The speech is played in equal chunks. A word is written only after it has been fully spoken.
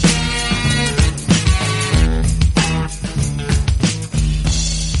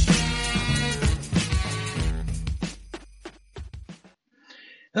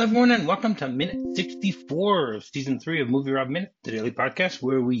Hello, everyone, and welcome to minute 64 of season 3 of MovieRob Minute, the daily podcast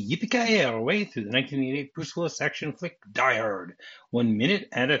where we yippee our way through the 1988 Bruce Willis action flick Die Hard, 1 minute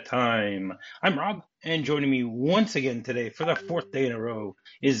at a time. I'm Rob, and joining me once again today for the fourth day in a row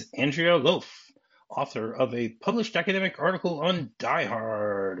is Andrea Lohf, author of a published academic article on Die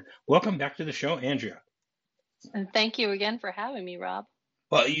Hard. Welcome back to the show, Andrea. And thank you again for having me, Rob.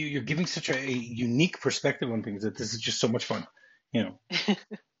 Well, you're giving such a unique perspective on things that this is just so much fun.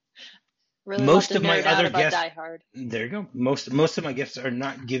 Really Most love to of my nerd out other about guests, Die Hard. there you go. Most of my guests are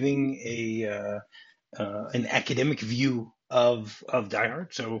not giving an academic view of Die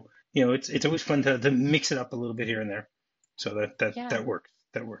Hard, so it's always fun to mix it up a little bit here and there. So that works.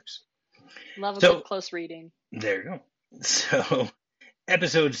 That works. Love a good close reading. There you go. So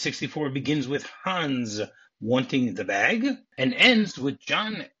episode 64 begins with Hans wanting the bag and ends with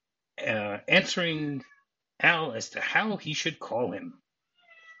John answering Al as to how he should call him.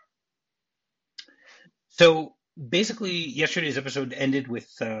 So basically, yesterday's episode ended with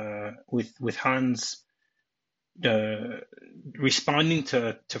Hans responding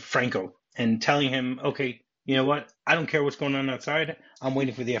to Franco and telling him, "Okay, you know what? I don't care what's going on outside. I'm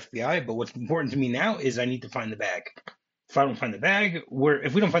waiting for the FBI. But what's important to me now is I need to find the bag. If I don't find the bag,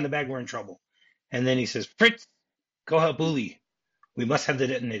 if we don't find the bag, we're in trouble." And then he says, "Fritz, go help Uli. We must have the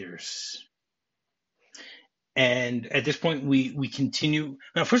detonators." And at this point, we continue.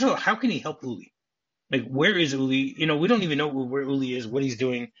 Now, first of all, how can he help Uli? Like, where is Uli? We don't even know where Uli is, what he's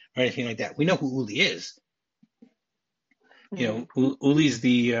doing, or anything like that. We know who Uli is. Uli's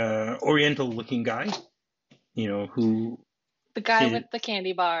the Oriental-looking guy. Who the guy with the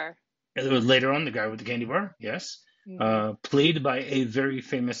candy bar. Later on, the guy with the candy bar, yes, played by a very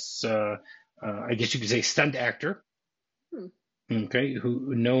famous, I guess you could say, stunt actor. Okay,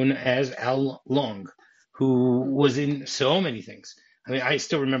 who known as Al Long, who was in so many things. I mean, I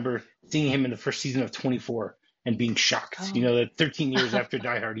still remember seeing him in the first season of 24 and being shocked. That 13 years after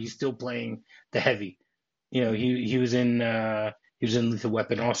Die Hard, he's still playing the heavy. He was in Lethal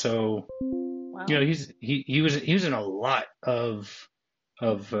Weapon also. Wow. He was in a lot of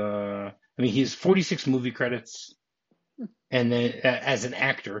I mean, he has 46 movie credits, and then as an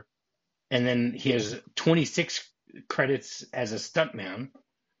actor, and then he has 26 credits as a stuntman.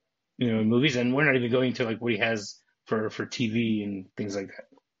 In movies, and we're not even going to like what he has for TV and things like that.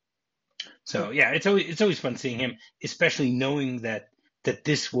 So yeah, it's always fun seeing him, especially knowing that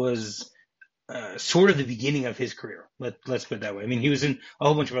this was sort of the beginning of his career. Let's put it that way. I mean, he was in a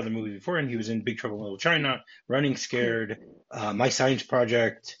whole bunch of other movies before, and he was in Big Trouble in Little China, Running Scared, My Science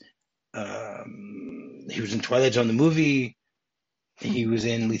Project. He was in Twilight Zone the movie. He was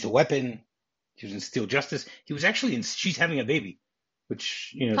in Lethal Weapon. He was in Steel Justice. He was actually in She's Having a Baby,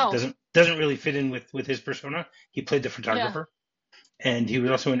 which doesn't really fit in with his persona. He played the photographer, and he was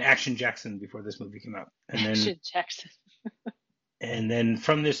also in Action Jackson before this movie came out. And then Action Jackson. and then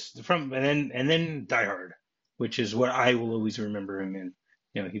and then Die Hard, which is what I will always remember him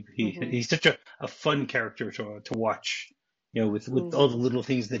in. He's such a fun character to watch. With all the little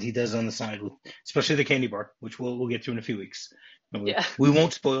things that he does on the side, especially the candy bar, which we'll get to in a few weeks. We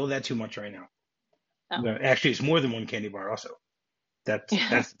won't spoil that too much right now. Oh. Actually, it's more than one candy bar also. That's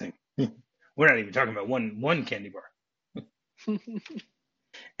the thing. We're not even talking about one candy bar.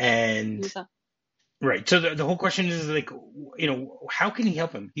 And right. So the whole question is like, how can he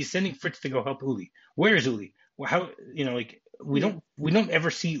help him? He's sending Fritz to go help Uli. Where is Uli? Well, how we don't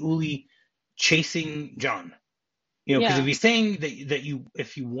ever see Uli chasing John. Because if he's saying that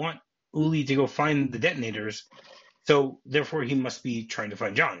if you want Uli to go find the detonators, so therefore he must be trying to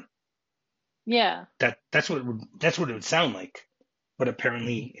find John. Yeah. That's what it would sound like. But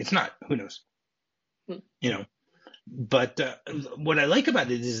apparently it's not. Who knows? But what I like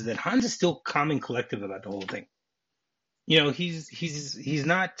about it is that Hans is still calm and collective about the whole thing. He's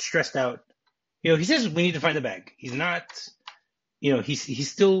not stressed out. He says we need to find the bag. He's not.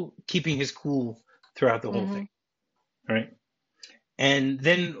 He's still keeping his cool throughout the whole thing. All right. And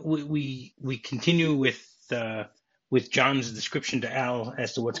then we continue with John's description to Al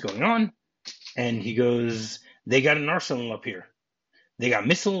as to what's going on, and he goes, "They got an arsenal up here. They got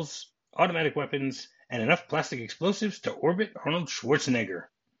missiles, automatic weapons, and enough plastic explosives to orbit Arnold Schwarzenegger.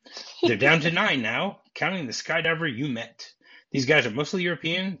 They're down to 9 now, counting the skydiver you met. These guys are mostly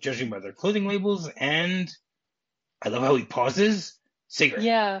European, judging by their clothing labels, and I love how he pauses. Cigarette.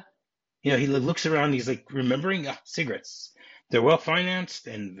 Yeah. He looks around, he's like remembering cigarettes. They're well-financed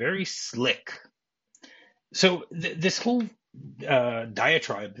and very slick." So this whole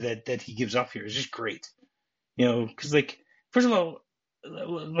diatribe that he gives off here is just great. Because, like, first of all,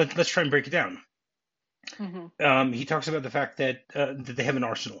 let's try and break it down. He talks about the fact that they have an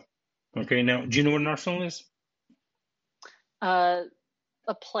arsenal. Okay, now, do you know what an arsenal is? A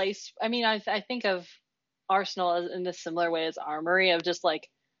place. I mean, I think of arsenal as in a similar way as armory, of just like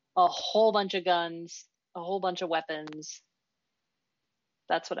a whole bunch of guns, a whole bunch of weapons.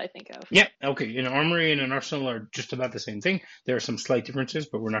 That's what I think of. Yeah, okay. An armory and an arsenal are just about the same thing. There are some slight differences,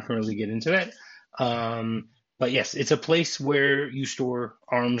 but we're not going to really get into that. But yes, it's a place where you store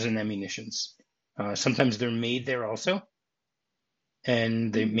arms and ammunitions. Sometimes they're made there also,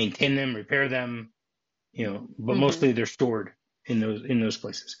 and they maintain them, repair them, but mostly they're stored in those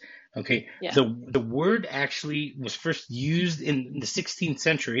places. Okay. Yeah. The word actually was first used in the 16th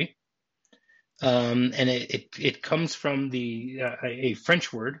century, and it comes from a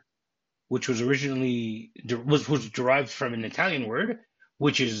French word, which was originally was derived from an Italian word,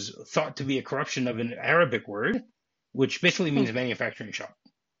 which is thought to be a corruption of an Arabic word, which basically means manufacturing shop.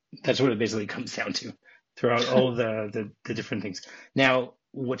 That's what it basically comes down to throughout all the different things. Now,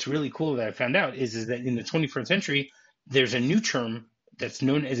 what's really cool that I found out is that in the 21st century, there's a new term that's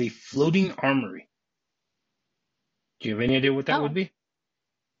known as a floating armory. Do you have any idea what that would be?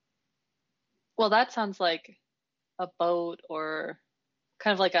 Well, that sounds like a boat, or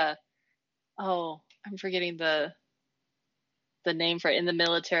kind of like I'm forgetting the name for it, in the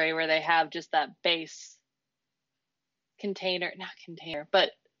military, where they have just that base container, not container,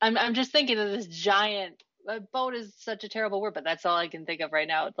 but I'm just thinking of this giant boat. Is such a terrible word, but that's all I can think of right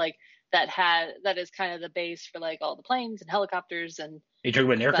now. It's like that is kind of the base for like all the planes and helicopters and. Are you talking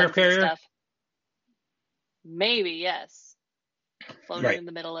about an aircraft carrier? Stuff. Maybe, yes. Floating in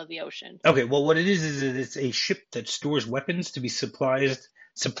the middle of the ocean. Okay, well, what it is it's a ship that stores weapons to be supplied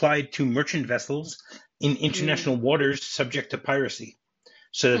to merchant vessels in international waters subject to piracy,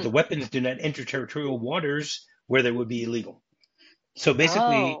 so that the weapons do not enter territorial waters where they would be illegal. So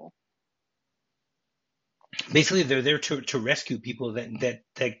basically, they're there to rescue people that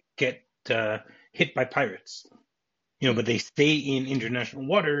get hit by pirates, but they stay in international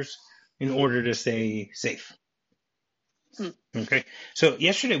waters in order to stay safe. Okay, so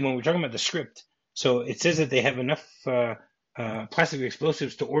yesterday when we were talking about the script, so it says that they have enough plastic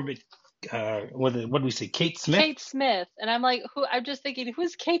explosives to orbit. What did we say? Kate Smith. Kate Smith, and I'm like, I'm just thinking,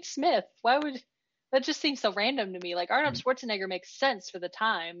 who's Kate Smith? Why would that just seem so random to me? Like Arnold Schwarzenegger makes sense for the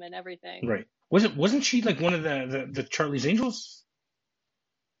time and everything. Right? Wasn't she like one of the Charlie's Angels?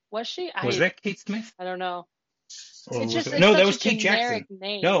 Was she? Was that Kate Smith? I don't know. No, that was Kate Jackson.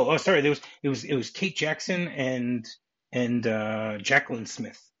 Name. No, sorry, it was Kate Jackson and Jacqueline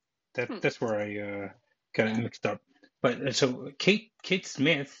Smith. That's where I got it mixed up. But so Kate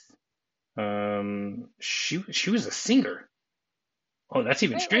Smith, she was a singer. Oh, that's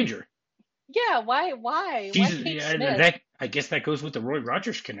even stranger. Yeah, why? Why Kate Smith? I guess that goes with the Roy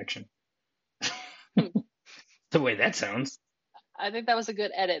Rogers connection. The way that sounds. I think that was a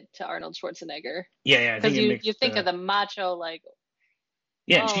good edit to Arnold Schwarzenegger. Yeah, because you think of the macho, like.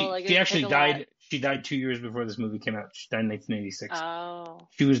 Yeah, she actually died. She died 2 years before this movie came out. She died in 1986. Oh.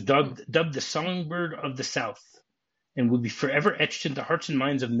 She was dubbed the Songbird of the South, and would be forever etched into hearts and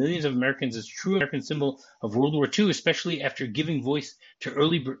minds of millions of Americans as true American symbol of World War II, especially after giving voice to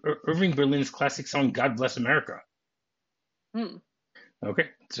early Irving Berlin's classic song "God Bless America." Okay,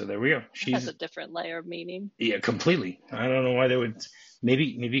 so there we go. That's a different layer of meaning. Yeah, completely. I don't know why they would.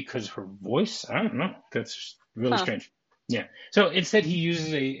 Maybe because her voice. I don't know. That's really strange. Yeah. So instead, he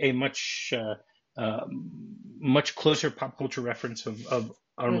uses a much closer pop culture reference of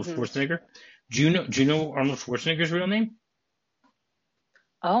Arnold Schwarzenegger. Do you know Arnold Schwarzenegger's real name?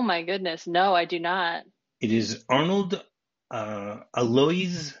 Oh my goodness, no, I do not. It is Arnold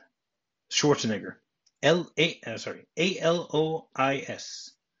Alois Schwarzenegger. Alois.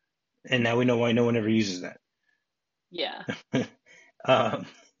 And now we know why no one ever uses that. Yeah.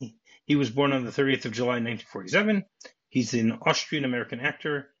 He was born on the 30th of July, 1947. He's an Austrian-American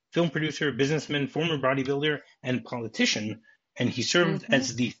actor, film producer, businessman, former bodybuilder, and politician, and he served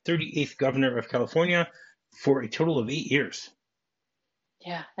as the 38th governor of California for a total of 8 years.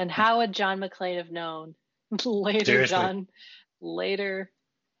 Yeah, and how would John McClane have known? Later.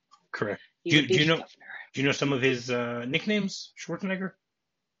 Correct. Do you know some of his nicknames, Schwarzenegger?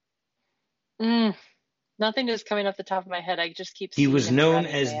 Nothing is coming off the top of my head. I just keep. He was known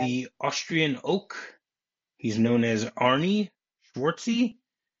as the Austrian Oak. He's known as Arnie Schwartzy,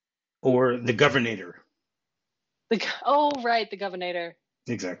 or the Governator. Right, the Governator.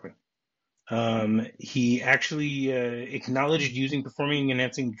 Exactly. He actually acknowledged using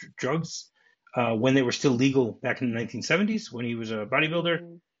performing-enhancing drugs when they were still legal back in the 1970s, when he was a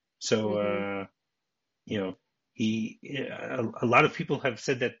bodybuilder. So, a lot of people have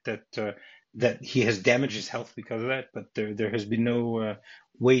said that that he has damaged his health because of that, but there has been no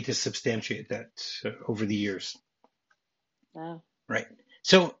way to substantiate that over the years. No. Right.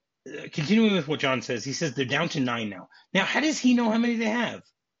 So, continuing with what John says, he says they're down to 9 now. Now, how does he know how many they have?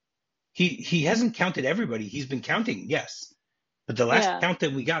 He hasn't counted everybody. He's been counting, yes, but the last count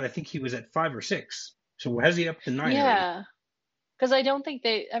that we got, I think he was at 5 or 6. So how's he up to 9 already? Because I don't think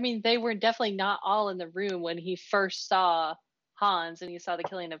they were definitely not all in the room when he first saw Hans and he saw the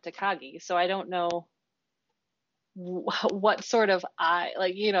killing of Takagi. So I don't know what sort of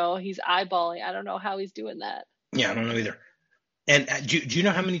he's eyeballing. I don't know how he's doing that. Yeah, I don't know either. And do you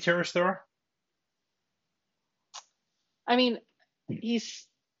know how many terrorists there are? I mean, is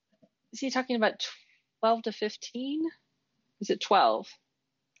he talking about 12 to 15? Is it 12?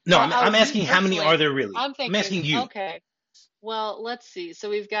 No, I'm asking how many are there really? I'm asking you. Okay. Well, let's see.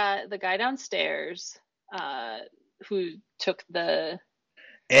 So we've got the guy downstairs who took the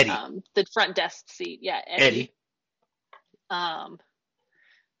Eddie. The front desk seat. Yeah, Eddie.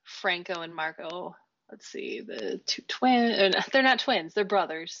 Franco and Marco. Let's see, the two twins. They're not twins. They're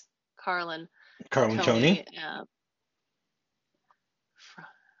brothers. Carl and Tony.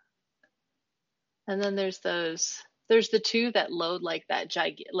 And then there's the two that load like that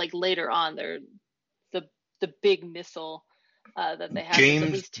like later on. They're the big missile that they have.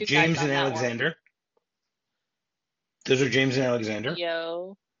 James and Alexander. Those are James and Alexander.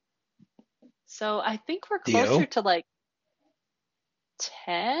 So I think we're closer to like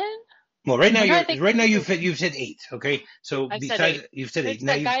 10. Well, right now you've said 8. Okay, so you've said 8.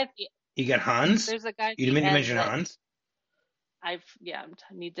 Now you got Hans. There's a guy. You didn't mention Hans. I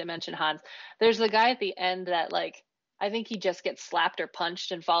need to mention Hans. There's the guy at the end that I think he just gets slapped or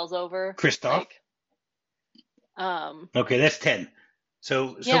punched and falls over. Christoph. Okay, that's 10.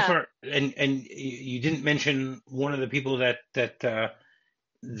 So far, and you didn't mention one of the people that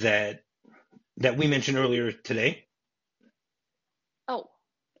we mentioned earlier today. Oh.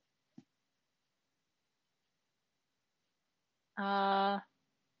 I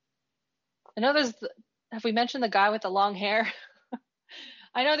know have we mentioned the guy with the long hair?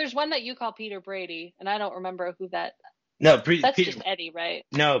 I know there's one that you call Peter Brady, and I don't remember who that. No, that's Peter, just Eddie, right?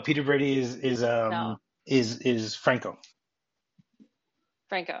 No, Peter Brady is Franco.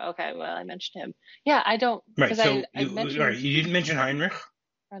 Franco. Okay, well, I mentioned him. Yeah, I don't. Right. So you didn't mention Heinrich.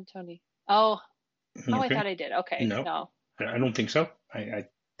 Tony. Oh, I thought I did. Okay. No. I don't think so. I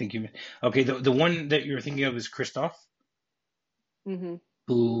think you. Okay, the one that you're thinking of is Christoph. Mm-hmm.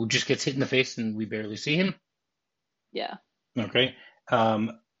 Who just gets hit in the face and we barely see him. Yeah. Okay.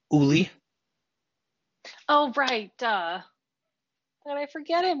 Uli. Oh, right. How did I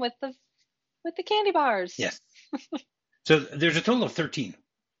forget him with the candy bars? Yes. So there's a total of 13.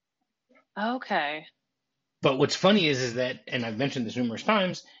 Okay. But what's funny is that, and I've mentioned this numerous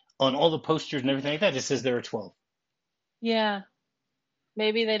times, on all the posters and everything like that, it says there are 12. Yeah.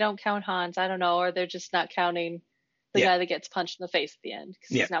 Maybe they don't count Hans. I don't know. Or they're just not counting the guy that gets punched in the face at the end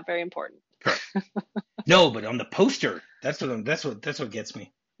because he's not very important. Correct. No, but on the poster, that's what gets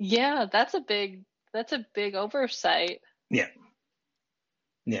me. Yeah, that's a big oversight. Yeah.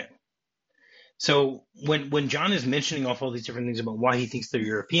 Yeah. So when John is mentioning off all these different things about why he thinks they're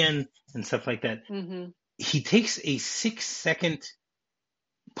European and stuff like that, he takes a 6-second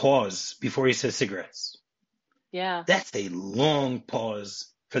pause before he says cigarettes. Yeah. That's a long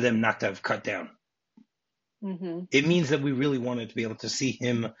pause for them not to have cut down. Mm-hmm. It means that we really wanted to be able to see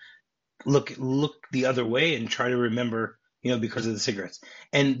him look the other way and try to remember, because of the cigarettes.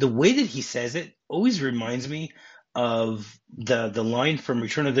 And the way that he says it always reminds me of the line from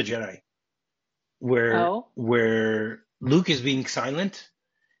Return of the Jedi, where Luke is being silent,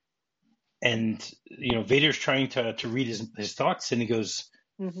 and Vader's trying to read his thoughts, and he goes,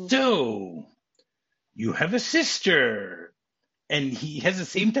 "So, you have a sister," and he has the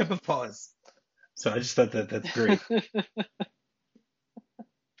same type of pause. So I just thought that's great.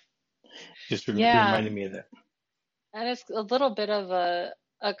 Just reminded me of that. And it's a little bit of a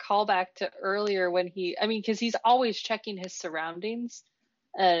callback to earlier when because he's always checking his surroundings,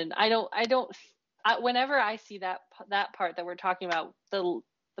 and whenever I see that part that we're talking about, the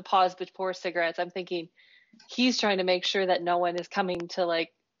pause before cigarettes, I'm thinking he's trying to make sure that no one is coming to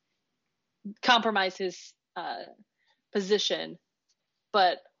compromise his position.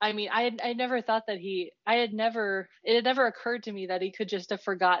 But I never thought that it had never occurred to me that he could just have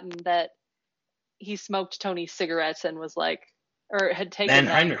forgotten that he smoked Tony's cigarettes and was or had taken them. And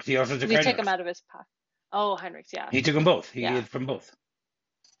Heinrich, he also took Heinrich. He took them out of his pocket. Oh, Heinrich's, yeah. He took them both. He ate from both.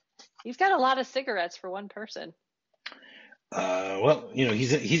 He's got a lot of cigarettes for one person. Well,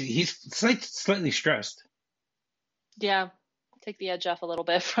 he's slightly stressed. Yeah. take the edge off a little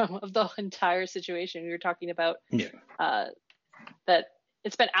bit of the entire situation. We were talking about that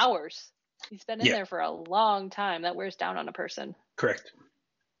it's been hours. He's been in there for a long time. That wears down on a person. Correct.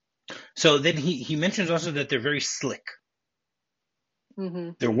 So then he mentions also that they're very slick.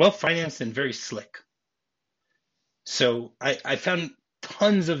 Mm-hmm. They're well financed and very slick. So I found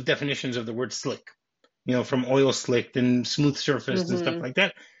tons of definitions of the word slick, from oil slicked and smooth surfaced and stuff like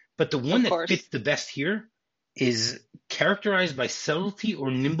that. But the one that fits the best here is characterized by subtlety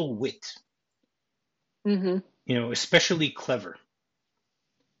or nimble wit. Mm-hmm. Especially clever.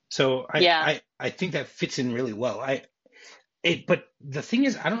 So I think that fits in really well. But the thing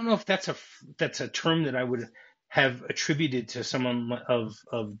is, I don't know if that's a term that I would have attributed to someone of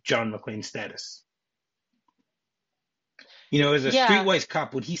John McClane's status. As a streetwise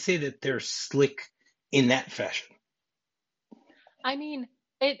cop, would he say that they're slick in that fashion? I mean,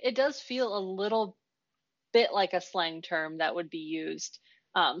 it does feel a little bit like a slang term that would be used.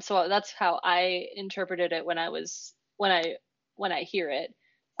 So that's how I interpreted it when I hear it.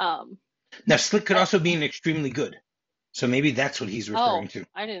 Now, slick could also mean extremely good. So maybe that's what he's referring to.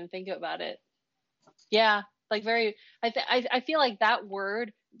 I didn't think about it. Yeah, like very. I feel like that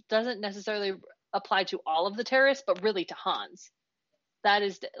word doesn't necessarily apply to all of the terrorists, but really to Hans. That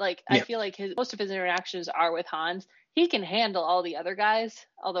is like I feel like most of his interactions are with Hans. He can handle all the other guys,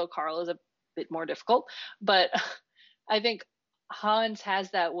 although Carl is a bit more difficult. But I think Hans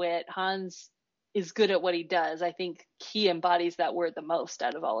has that wit. Hans is good at what he does. I think he embodies that word the most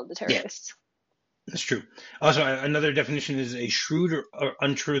out of all of the terrorists. Yeah. That's true. Also, another definition is a shrewd or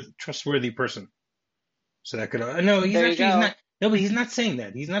untrustworthy person. So that could he's not. No, but he's not saying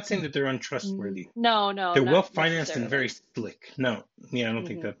that. He's not saying that they're untrustworthy. No, they're well financed and very slick. No, I don't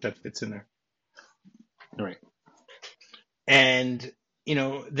think that fits in there. All right. And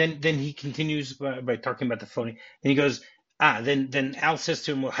then he continues by talking about the phony, and he goes, then Al says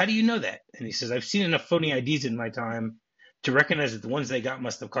to him, well, how do you know that? And he says, I've seen enough phony IDs in my time to recognize that the ones they got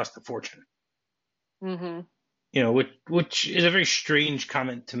must have cost a fortune. Mm-hmm. Which is a very strange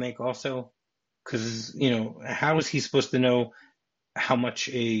comment to make also, because, how is he supposed to know how much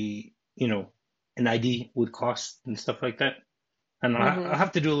an ID would cost and stuff like that? And I'll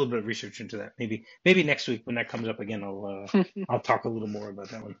have to do a little bit of research into that. Maybe next week when that comes up again, I'll talk a little more about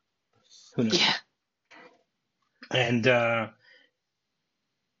that one. Who knows? Yeah.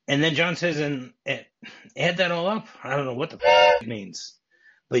 And then John says, and add that all up, I don't know what the it means,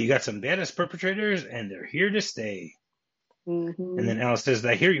 but you got some badass perpetrators, and they're here to stay. Mm-hmm. And then Alice says,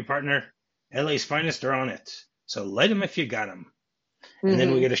 I hear you, partner. LA's finest are on it. So light them if you got them. And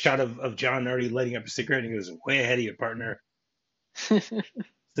then we get a shot of John already lighting up a cigarette, and he goes, way ahead of you, partner. So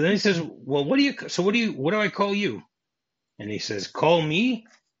then he says, well, what do I call you? And he says, call me.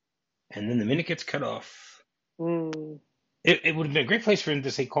 And then the minute gets cut off. It would have been a great place for him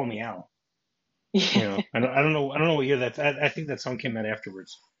to say, call me Al. I don't know what year that. I think that song came out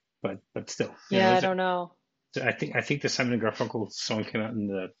afterwards, but still. I don't know. I think the Simon and Garfunkel song came out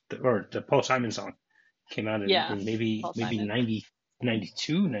in the Paul Simon song came out in maybe 90,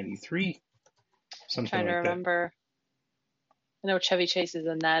 92, 93, something like that. I'm trying to remember. I know Chevy Chase is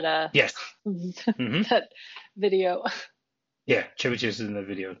in that. Yes. that video. Yeah, Chevy Chase is in that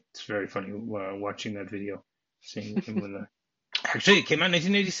video. It's very funny watching that video, seeing him when actually it came out in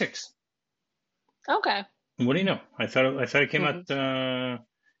 1986. Okay. What do you know? I thought it came out.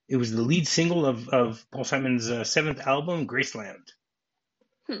 It was the lead single of Paul Simon's seventh album, Graceland.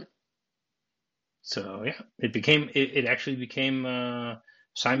 So yeah, it actually became one of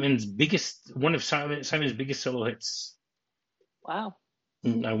Simon's biggest solo hits. Wow.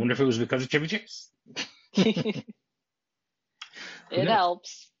 I wonder if it was because of Chevy Chase. It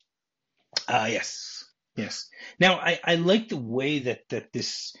helps. Yes. Now I like the way that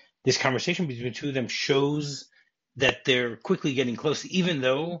this conversation between the two of them shows that they're quickly getting close, even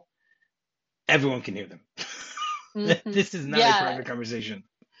though everyone can hear them. This is not a private conversation.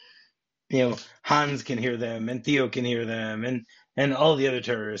 Hans can hear them, and Theo can hear them, and all the other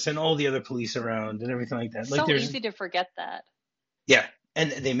terrorists, and all the other police around, and everything like that. So easy to forget that. Yeah,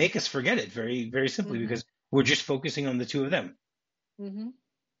 and they make us forget it very, very simply because we're just focusing on the two of them.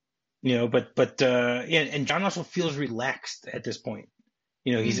 But and John also feels relaxed at this point.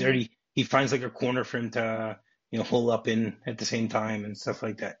 He finds like a corner for him to hole up in at the same time and stuff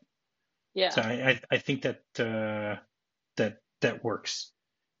like that. Yeah. So I think that works.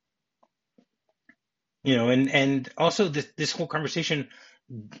 And also this whole conversation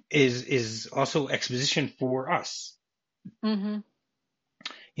is also exposition for us.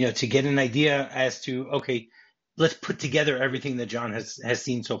 To get an idea as to, okay, let's put together everything that John has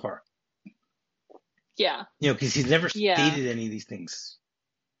seen so far. Yeah. Because he's never Yeah. stated any of these things.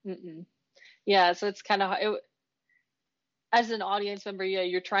 Mm-mm. Yeah. So it's kind of, as an audience member, yeah,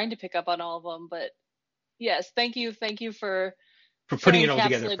 you're trying to pick up on all of them, but yes, thank you for Putting it all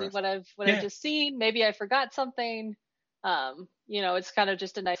together for encapsulating us. what I've Yeah. just seen. Maybe I forgot something. It's kind of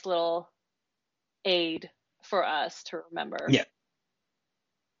just a nice little aid for us to remember. Yeah.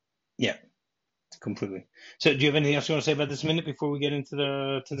 Yeah. Completely. So, do you have anything else you want to say about this minute before we get into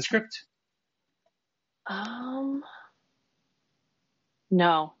the script?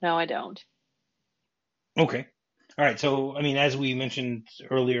 No, I don't. Okay. All right. So, I mean, as we mentioned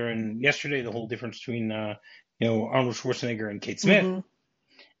earlier and yesterday, the whole difference between Arnold Schwarzenegger and Kate Smith.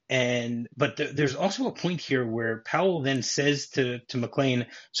 But there's also a point here where Powell then says to McClane,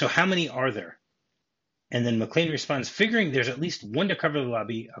 "So how many are there?" And then McClane responds, "Figuring there's at least one to cover the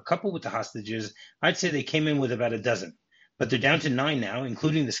lobby, a couple with the hostages. I'd say they came in with about a dozen, but they're down to 9 now,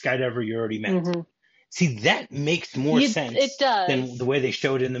 including the skydiver you already met." See, that makes more sense It does. than the way they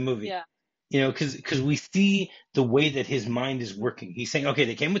showed it in the movie. Yeah. Because we see the way that his mind is working. He's saying, okay,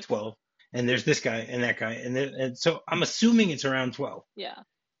 they came with 12, and there's this guy and that guy, and so I'm assuming it's around 12. Yeah.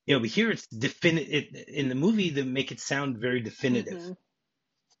 But here it's definitive. In the movie, they make it sound very definitive.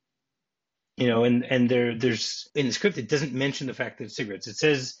 And there's in the script, it doesn't mention the fact that it's cigarettes. It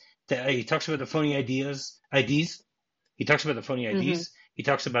says that he talks about the phony IDs. He talks about the phony IDs. He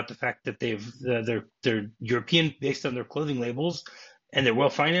talks about the fact that they're European based on their clothing labels, and they're well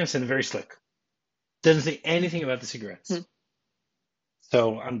financed and very slick. Doesn't say anything about the cigarettes.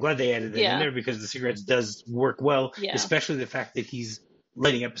 So I'm glad they added that in there, because the cigarettes does work well, especially the fact that he's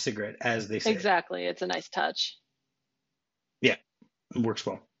lighting up a cigarette as they say. Exactly. It's a nice touch. Yeah, it works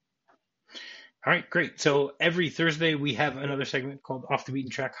well. All right, great. So every Thursday we have another segment called Off the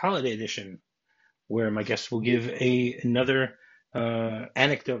Beaten Track Holiday Edition, where my guests will give another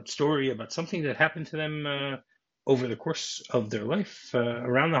anecdote story about something that happened to them over the course of their life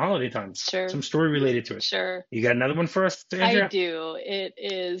around the holiday times. Sure. Some story related to it. Sure. You got another one for us, Andrea? I do. It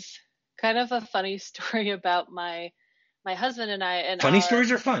is kind of a funny story about my husband and I. And funny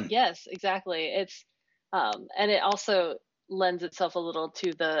stories are fun. Yes, exactly. It's and it also lends itself a little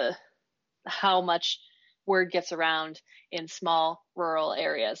to how much word gets around in small rural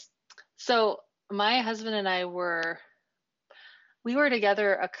areas. So my husband and I were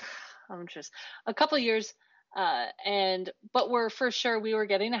together a couple of years, but we're for sure we were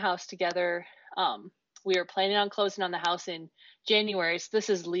getting a house together. We were planning on closing on the house in January. So this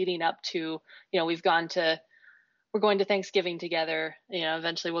is leading up to, we're going to Thanksgiving together.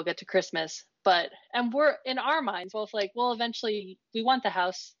 Eventually we'll get to Christmas, and we're in our minds both like, well, eventually we want the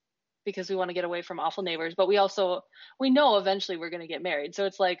house because we want to get away from awful neighbors, but we know eventually we're going to get married. So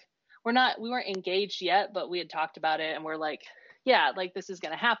it's like, we weren't engaged yet, but we had talked about it, and we're like, yeah, like this is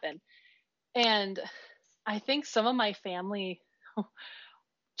going to happen. And I think some of my family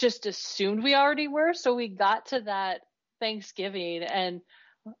just assumed we already were. So we got to that Thanksgiving, and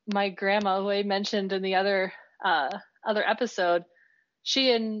my grandma, who I mentioned in the other episode,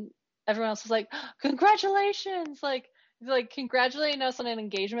 she and everyone else was like, congratulations, like congratulating us on an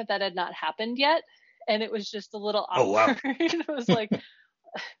engagement that had not happened yet. And it was just a little awkward. Oh, wow. It was like,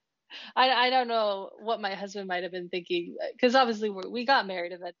 I don't know what my husband might have been thinking, because obviously we got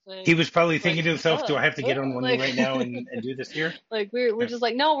married eventually. He was probably thinking to himself, do I have to get on one knee right now and do this here? Like we're just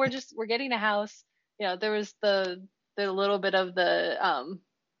like, no, we're getting a house. There was the little bit of the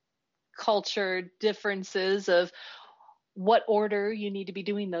culture differences of what order you need to be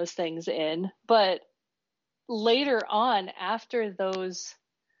doing those things in. But later on, after those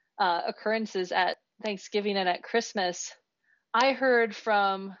occurrences at Thanksgiving and at Christmas, I heard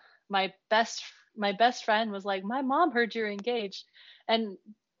from my best friend was like, my mom heard you're engaged, and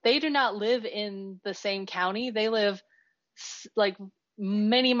they do not live in the same county. They live like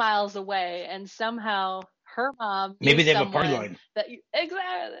many miles away, and somehow her mom maybe they have a party line.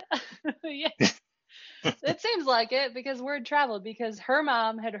 Exactly. Yeah. It seems like it, because word traveled, because her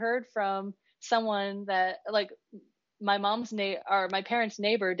mom had heard from someone that, like, my my parents'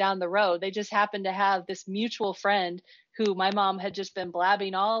 neighbor down the road. They just happened to have this mutual friend who my mom had just been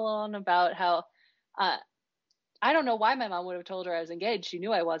blabbing all on about how, I don't know why my mom would have told her I was engaged. She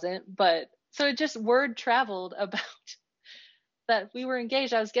knew I wasn't, but so it just word traveled about that we were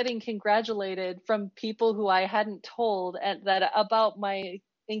engaged. I was getting congratulated from people who I hadn't told, and that about my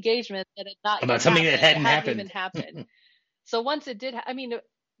engagement that had not about yet something happened. that hadn't Even happened. So once it did,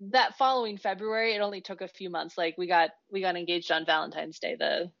 that following February, it only took a few months. Like we got engaged on Valentine's Day,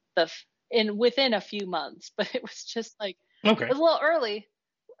 within a few months, but it was just like, okay, it was a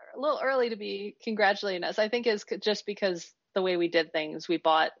little early to be congratulating us. I think is just because the way we did things, we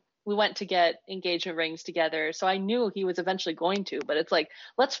bought we went to get engagement rings together. So I knew he was eventually going to, but it's like,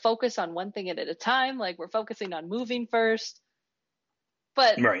 let's focus on one thing at a time. Like we're focusing on moving first,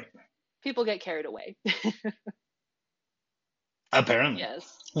 but Right. people get carried away. Apparently.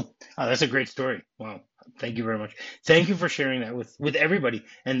 Yes. Oh, that's a great story. Wow. Thank you very much. Thank you for sharing that with everybody.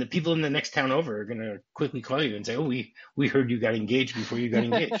 And the people in the next town over are going to quickly call you and say, oh, we heard you got engaged before you got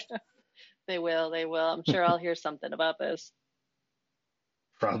engaged. They will. I'm sure I'll hear something about this.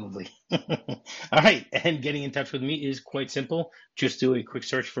 Probably. All right. And getting in touch with me is quite simple. Just do a quick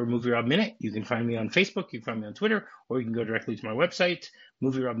search for MovieRob Minute. You can find me on Facebook, you can find me on Twitter, or you can go directly to my website,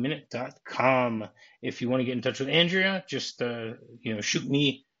 MovieRobMinute.com. If you want to get in touch with Andrea, just shoot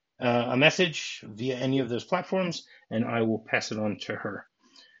me a message via any of those platforms, and I will pass it on to her.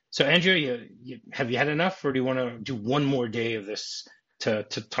 So, Andrea, have you had enough, or do you want to do one more day of this to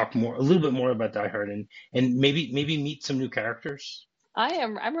talk more, a little bit more about Die Hard, and maybe meet some new characters?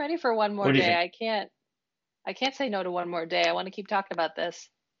 I'm ready for one more What do you day. think? I can't say no to one more day. I want to keep talking about this.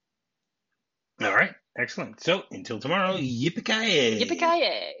 All right. Excellent. So until tomorrow, yippee-ki-yay.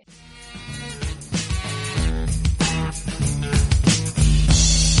 Yippee-ki-yay.